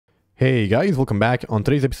Hey guys, welcome back. On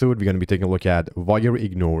today's episode, we're going to be taking a look at wire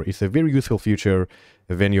ignore. It's a very useful feature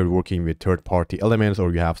when you're working with third-party elements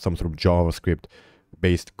or you have some sort of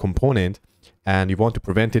JavaScript-based component and you want to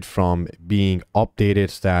prevent it from being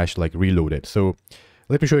updated / like reloaded. So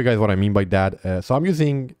let me show you guys what I mean by that. So I'm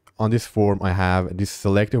using, on this form, I have this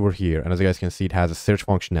select over here. And as you guys can see, it has a search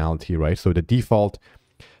functionality, right? So the default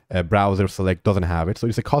browser select doesn't have it. So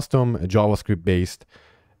it's a custom JavaScript-based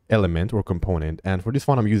element or component, and for this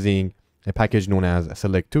one I'm using a package known as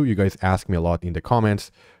select2. You guys ask me a lot in the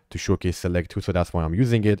comments to showcase select2, so that's why I'm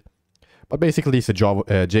using it. But basically it's a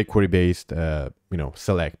jQuery based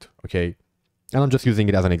select, okay, and I'm just using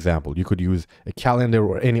it as an example. You could use a calendar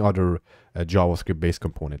or any other JavaScript based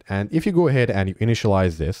component. And if you go ahead and you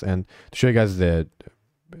initialize this, and to show you guys the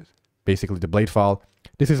basically the blade file,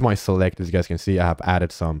 this is my select. As you guys can see, I have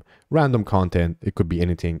added some random content. It could be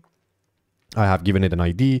anything. I have given it an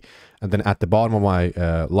ID, and then at the bottom of my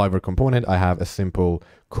Livewire component, I have a simple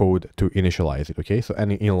code to initialize it, okay? So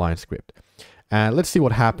any inline script. And let's see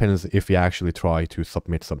what happens if we actually try to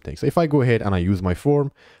submit something. So if I go ahead and I use my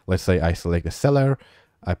form, let's say I select the seller,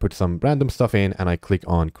 I put some random stuff in, and I click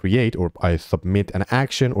on create, or I submit an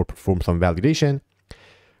action or perform some validation.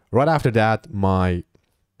 Right after that, my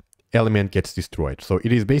element gets destroyed. So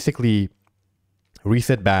it is basically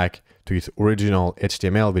reset back to its original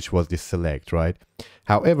HTML, which was this select, right?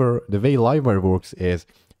 However, the way Livewire works is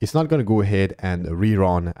it's not going to go ahead and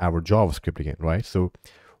rerun our JavaScript again, right? So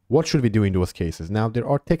what should we do in those cases? Now, there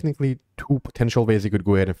are technically two potential ways you could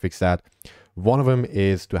go ahead and fix that. One of them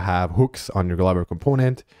is to have hooks on your Livewire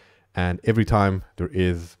component, and every time there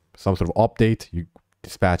is some sort of update, you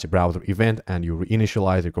dispatch a browser event and you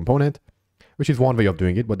reinitialize your component, which is one way of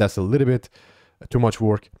doing it, but that's a little bit too much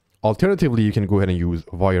work. Alternatively, you can go ahead and use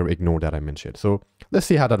wire ignore that I mentioned. So let's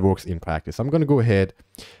see how that works in practice. I'm going to go ahead,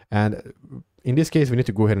 and in this case, we need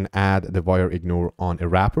to go ahead and add the wire ignore on a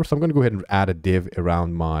wrapper. So I'm going to go ahead and add a div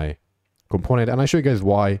around my component, and I'll show you guys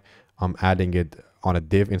why I'm adding it on a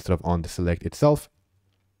div instead of on the select itself.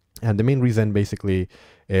 And the main reason basically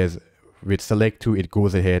is with select2, it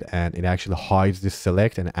goes ahead and it actually hides this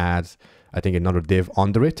select and adds, I think, another div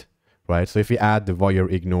under it, right? So if we add the wire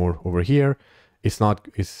ignore over here, it's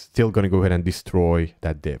still going to go ahead and destroy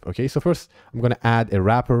that div. Okay, so first I'm going to add a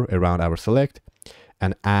wrapper around our select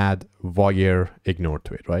and add wire ignore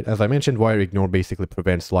to it, right? As I mentioned, wire ignore basically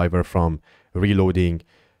prevents Livewire from reloading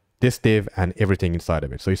this div and everything inside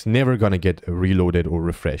of it. So it's never going to get reloaded or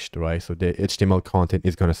refreshed, right? So the HTML content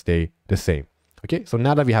is going to stay the same. Okay, so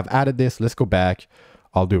now that we have added this, let's go back.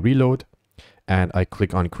 I'll do reload and I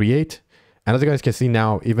click on create. And as you guys can see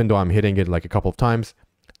now, even though I'm hitting it like a couple of times,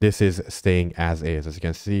 this is staying as is. As you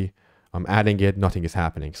can see, I'm adding it, nothing is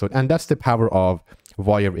happening. So, and that's the power of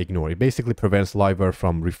wire ignore. It basically prevents Livewire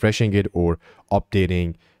from refreshing it or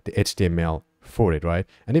updating the HTML for it, right?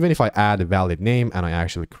 And even if I add a valid name and I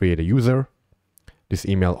actually create a user, this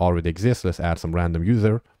email already exists. Let's add some random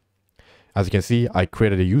user. As you can see, I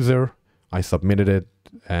created a user, I submitted it,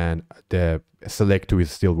 and the select2 is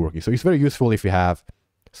still working. So it's very useful if you have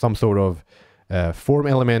some sort of form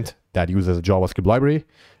element that uses a JavaScript library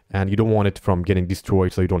and you don't want it from getting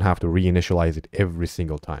destroyed, so you don't have to reinitialize it every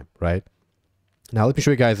single time, right? Now let me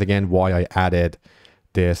show you guys again why I added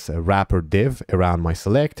this wrapper div around my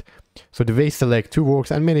select. So the way select2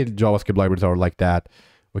 works, and many JavaScript libraries are like that,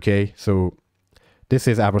 okay? So this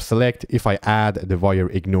is our select. If I add the wire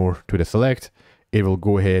ignore to the select, it will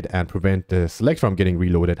go ahead and prevent the select from getting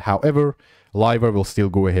reloaded. However, Livewire will still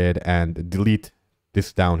go ahead and delete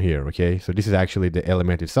this down here, okay? So this is actually the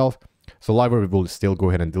element itself. So Livewire will still go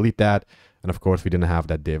ahead and delete that. And of course, we didn't have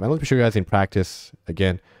that div. And let me show you guys in practice.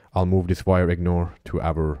 Again, I'll move this wire ignore to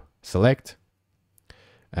our select.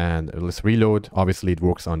 And let's reload. Obviously, it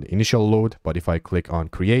works on the initial load. But if I click on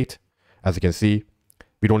create, as you can see,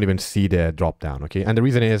 we don't even see the drop down, okay? And the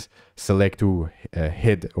reason is select2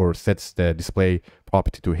 hid or sets the display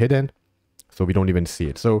property to hidden. So we don't even see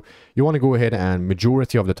it. So you want to go ahead and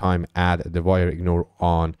majority of the time add the wire ignore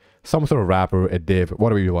on some sort of wrapper, a div,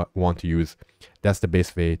 whatever you want to use. That's the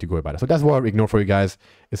best way to go about it. So that's wire ignore for you guys.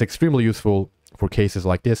 It's extremely useful for cases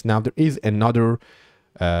like this. Now there is another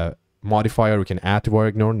modifier we can add to wire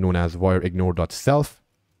ignore known as wireignore.self.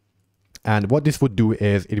 And what this would do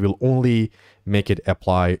is it will only make it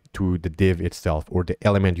apply to the div itself or the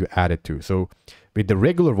element you added to. So with the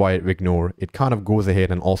regular wire ignore, it kind of goes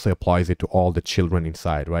ahead and also applies it to all the children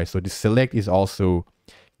inside, right? So the select is also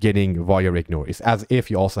getting wire ignore. It's as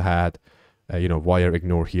if you also had, wire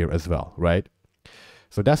ignore here as well, right?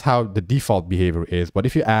 So that's how the default behavior is. But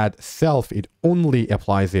if you add self, it only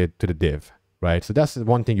applies it to the div, right? So that's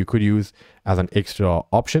one thing you could use as an extra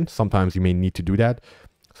option. Sometimes you may need to do that.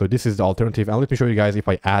 So this is the alternative. And let me show you guys, if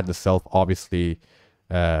I add the self, obviously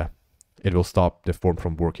it will stop the form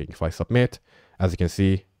from working. If I submit, as you can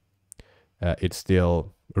see, it's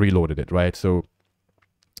still reloaded it, right? So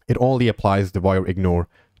it only applies the wire ignore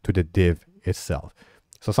to the div itself.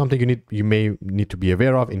 So something you may need to be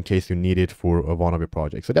aware of in case you need it for one of your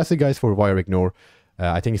projects. So that's it, guys, for wire ignore.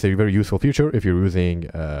 I think it's a very useful feature if you're using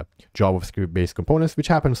JavaScript-based components, which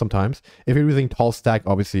happens sometimes. If you're using tall stack,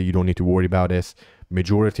 obviously you don't need to worry about this.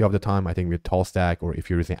 Majority of the time, I think with tall stack, or if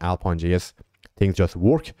you're using Alpine.js, things just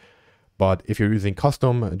work. But if you're using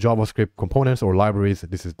custom JavaScript components or libraries,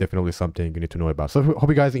 this is definitely something you need to know about. So I hope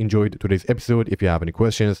you guys enjoyed today's episode. If you have any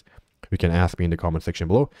questions, you can ask me in the comment section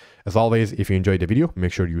below. As always, if you enjoyed the video,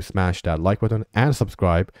 make sure you smash that like button and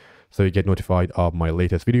subscribe so you get notified of my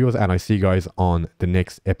latest videos. And I see you guys on the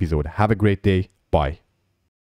next episode. Have a great day. Bye.